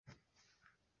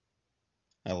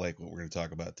I like what we're going to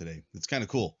talk about today. It's kind of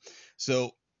cool.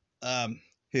 So, um,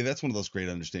 hey, that's one of those great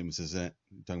understatements, isn't it?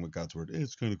 Talking about God's word. Hey,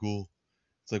 it's kind of cool.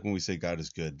 It's like when we say God is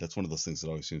good. That's one of those things that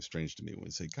always seems strange to me. When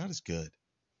we say God is good,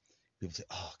 people say,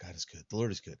 "Oh, God is good. The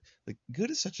Lord is good." Like good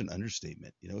is such an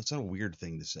understatement. It's not a weird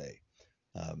thing to say.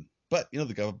 But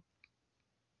the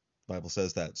Bible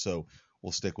says that, so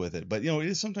we'll stick with it. But it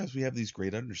is sometimes we have these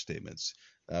great understatements.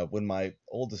 When my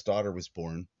oldest daughter was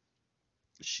born,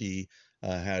 she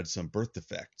had some birth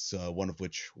defects, one of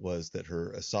which was that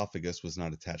her esophagus was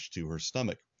not attached to her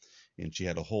stomach, and she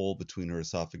had a hole between her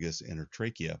esophagus and her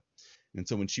trachea. And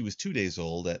so when she was 2 days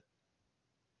old, at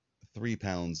 3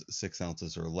 pounds 6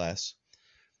 ounces or less,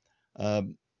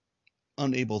 um,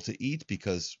 unable to eat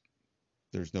because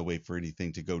there's no way for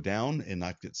anything to go down and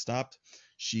not get stopped,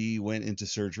 she went into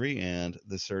surgery, and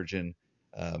the surgeon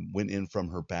went in from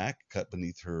her back, cut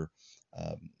beneath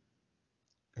um,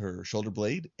 her shoulder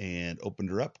blade, and opened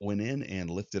her up, went in and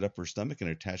lifted up her stomach and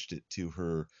attached it to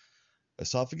her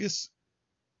esophagus,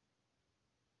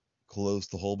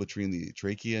 closed the hole between the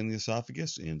trachea and the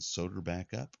esophagus, and sewed her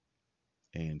back up,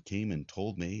 and came and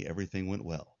told me everything went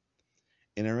well.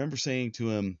 And I remember saying to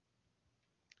him,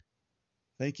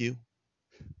 "Thank you."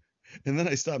 And then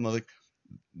I stopped and I was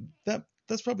like,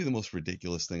 that's probably the most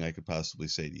ridiculous thing I could possibly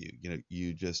say to you.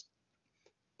 You just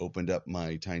opened up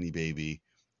my tiny baby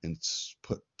and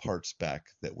put parts back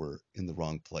that were in the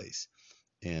wrong place.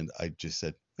 And I just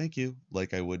said, "Thank you,"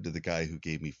 like I would to the guy who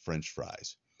gave me French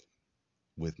fries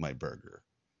with my burger.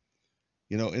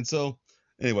 And so,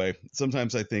 anyway,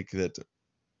 sometimes I think that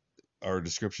our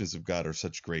descriptions of God are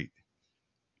such great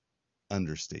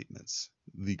understatements,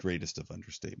 the greatest of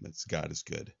understatements. God is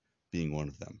good being one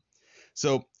of them.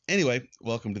 So, anyway,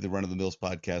 welcome to the Run of the Mills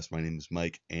podcast. My name is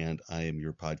Mike, and I am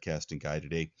your podcasting guy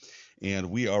today. And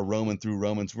we are roaming through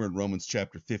Romans. We're in Romans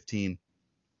chapter 15.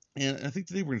 And I think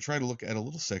today we're going to try to look at a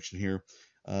little section here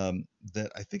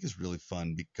that I think is really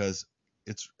fun, because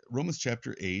it's Romans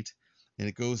chapter 8, and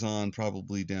it goes on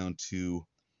probably down to,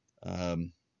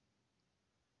 um,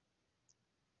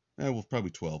 well,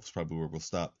 probably 12 is probably where we'll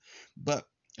stop. But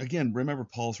again, remember,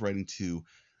 Paul's writing to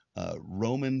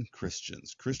Roman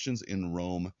Christians in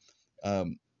Rome.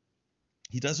 Um,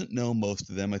 he doesn't know most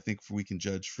of them. I think we can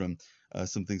judge from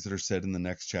some things that are said in the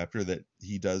next chapter that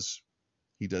he does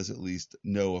at least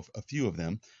know of a few of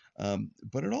them.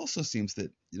 But it also seems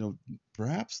that,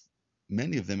 perhaps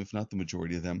many of them, if not the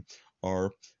majority of them,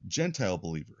 are Gentile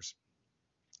believers.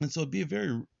 And so it'd be a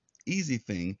very easy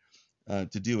thing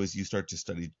to do as you start to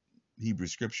study Hebrew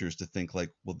scriptures, to think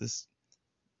like, well, this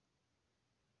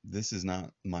is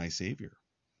not my Savior.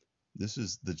 This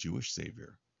is the Jewish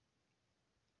Savior.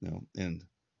 And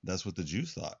that's what the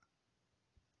Jews thought.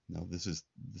 This is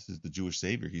the Jewish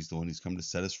Savior. He's the one who's come to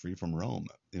set us free from Rome,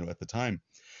 at the time.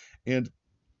 And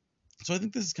so I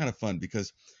think this is kind of fun,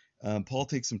 because Paul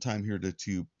takes some time here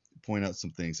to point out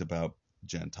some things about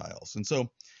Gentiles. And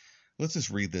so let's just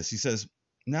read this. He says,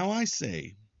 "Now I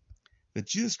say that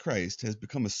Jesus Christ has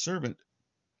become a servant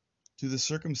to the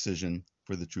circumcision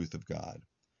for the truth of God,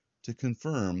 to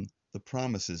confirm the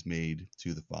promises made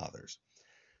to the fathers."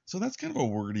 So that's kind of a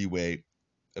wordy way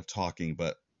of talking,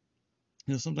 but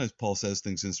sometimes Paul says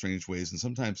things in strange ways, and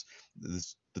sometimes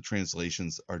the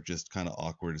translations are just kind of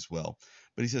awkward as well.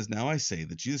 But he says, "Now I say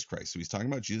that Jesus Christ," so he's talking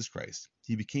about Jesus Christ,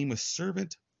 "he became a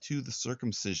servant to the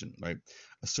circumcision," right?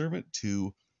 A servant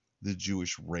to the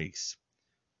Jewish race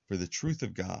for the truth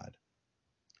of God,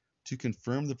 to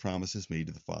confirm the promises made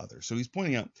to the Father. So he's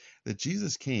pointing out that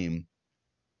Jesus came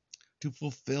to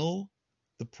fulfill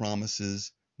the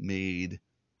promises made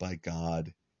by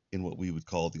God in what we would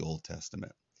call the Old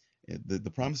Testament. The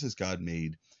promises God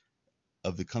made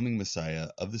of the coming Messiah,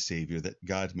 of the Savior, that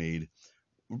God made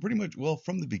pretty much, well,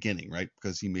 from the beginning, right?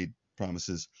 Because he made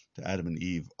promises to Adam and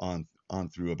Eve on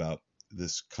through about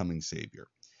this coming Savior.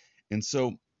 And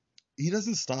so he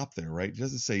doesn't stop there, right? He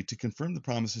doesn't say to confirm the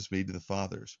promises made to the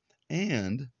fathers,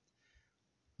 and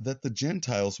that the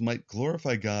Gentiles might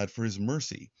glorify God for his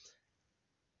mercy.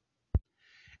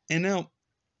 And now,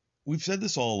 we've said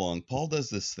this all along. Paul does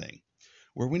this thing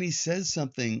where when he says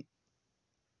something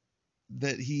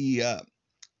that he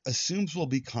assumes will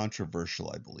be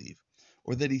controversial, I believe,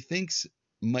 or that he thinks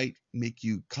might make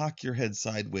you cock your head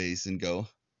sideways and go,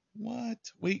 "What?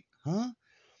 Wait, huh?"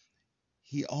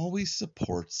 He always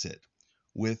supports it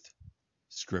with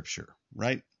scripture,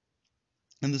 right?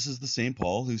 And this is the same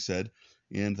Paul who said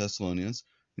in Thessalonians,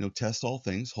 test all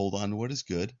things, hold on to what is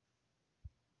good,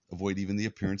 avoid even the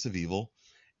appearance of evil.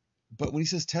 But when he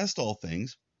says test all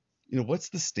things, what's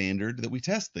the standard that we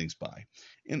test things by?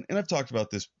 And I've talked about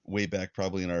this way back,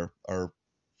 probably in our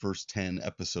first 10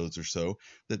 episodes or so,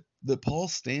 that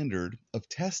Paul's standard of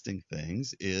testing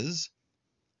things is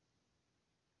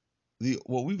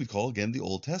what we would call, again, the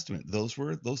Old Testament. Those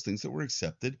were those things that were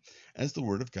accepted as the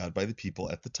word of God by the people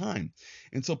at the time.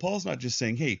 And so Paul's not just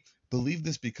saying, hey, believe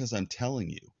this because I'm telling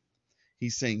you.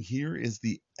 He's saying, here is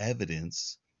the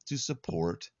evidence to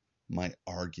support my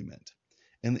argument.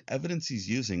 And the evidence he's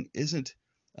using isn't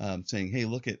saying, hey,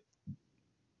 look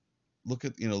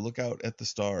out at the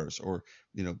stars, or,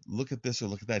 look at this or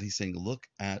look at that. He's saying, look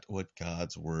at what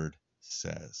God's word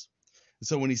says. And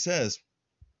so when he says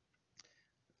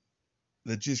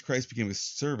that Jesus Christ became a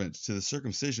servant to the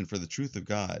circumcision for the truth of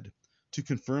God, to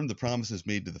confirm the promises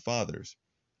made to the fathers,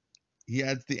 he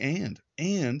adds the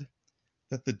and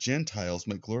that the Gentiles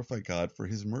might glorify God for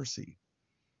his mercy,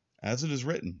 as it is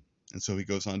written. And so he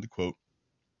goes on to quote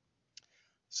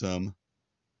some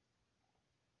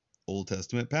Old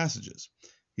Testament passages.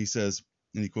 He says,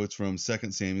 and he quotes from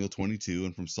 2 Samuel 22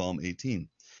 and from Psalm 18.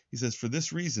 He says, for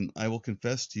this reason I will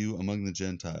confess to you among the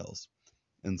Gentiles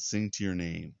and sing to your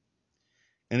name.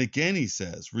 And again he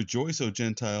says, rejoice, O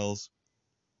Gentiles,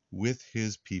 with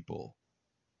his people.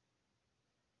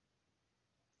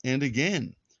 And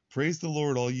again, praise the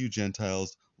Lord, all you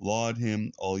Gentiles, laud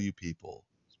him, all you people.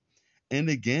 And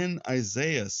again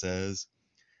Isaiah says,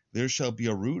 there shall be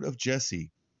a root of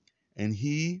Jesse, and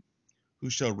he who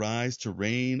shall rise to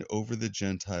reign over the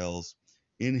Gentiles,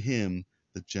 in him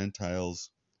the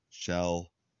Gentiles shall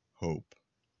hope.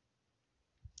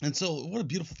 And so what a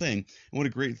beautiful thing, and what a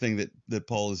great thing that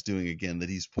Paul is doing again, that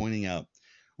he's pointing out,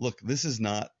 look, this is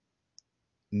not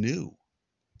new.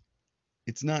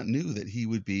 It's not new that he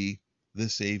would be the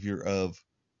savior of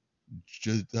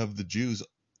the Jews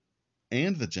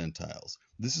and the Gentiles.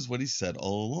 This is what he said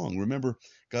all along. Remember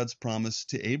God's promise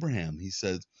to Abraham. He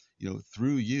said,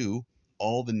 through you,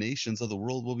 all the nations of the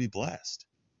world will be blessed,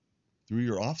 through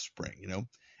your offspring,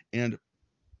 and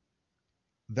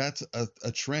that's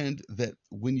a trend that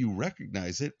when you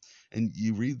recognize it and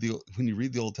when you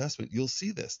read the Old Testament, you'll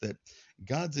see this, that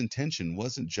God's intention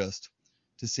wasn't just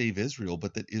to save Israel,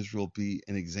 but that Israel be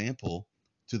an example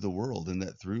to the world, and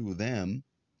that through them,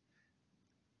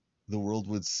 the world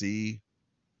would see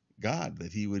God,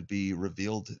 that he would be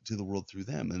revealed to the world through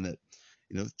them, and that,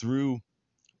 through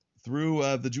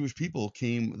the Jewish people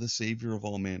came the Savior of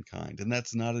all mankind. And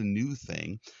that's not a new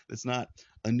thing. It's not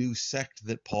a new sect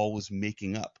that Paul was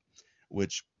making up,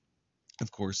 which,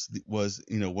 of course, was,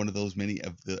 one of those many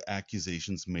of the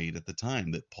accusations made at the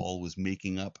time, that Paul was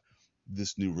making up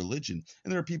this new religion.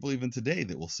 And there are people even today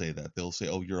that will say that. They'll say,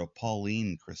 oh, you're a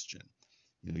Pauline Christian.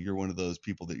 You're one of those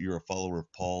people that you're a follower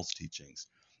of Paul's teachings.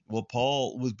 Well,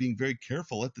 Paul was being very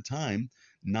careful at the time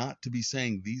not to be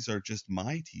saying these are just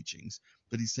my teachings,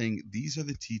 but he's saying these are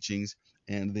the teachings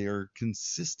and they are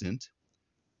consistent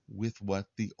with what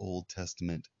the Old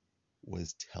Testament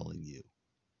was telling you.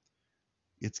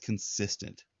 It's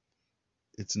consistent.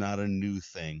 It's not a new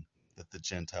thing that the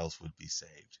Gentiles would be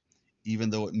saved,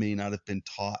 even though it may not have been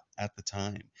taught at the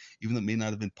time, even though it may not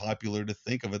have been popular to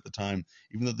think of at the time,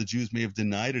 even though the Jews may have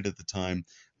denied it at the time.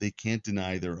 They can't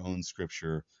deny their own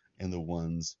scripture and the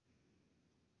ones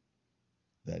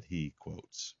that he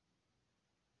quotes.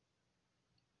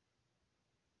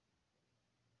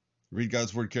 Read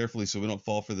God's word carefully so we don't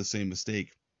fall for the same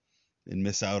mistake and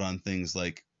miss out on things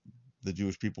like the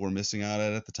Jewish people were missing out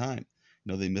at the time.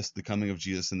 They missed the coming of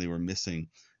Jesus, and they were missing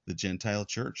the Gentile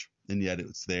church, and yet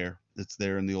it's there. It's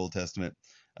there in the Old Testament,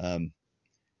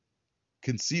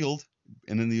 concealed,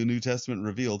 and in the New Testament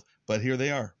revealed. But here they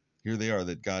are. Here they are,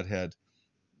 that God had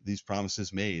these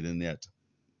promises made, and yet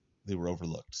they were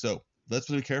overlooked. So let's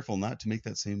be careful not to make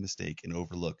that same mistake and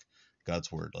overlook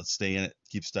God's word. Let's stay in it,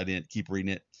 keep studying it, keep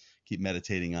reading it, keep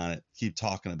meditating on it, keep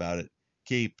talking about it,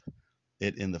 keep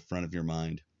it in the front of your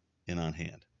mind and on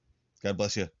hand. God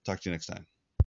bless you. Talk to you next time.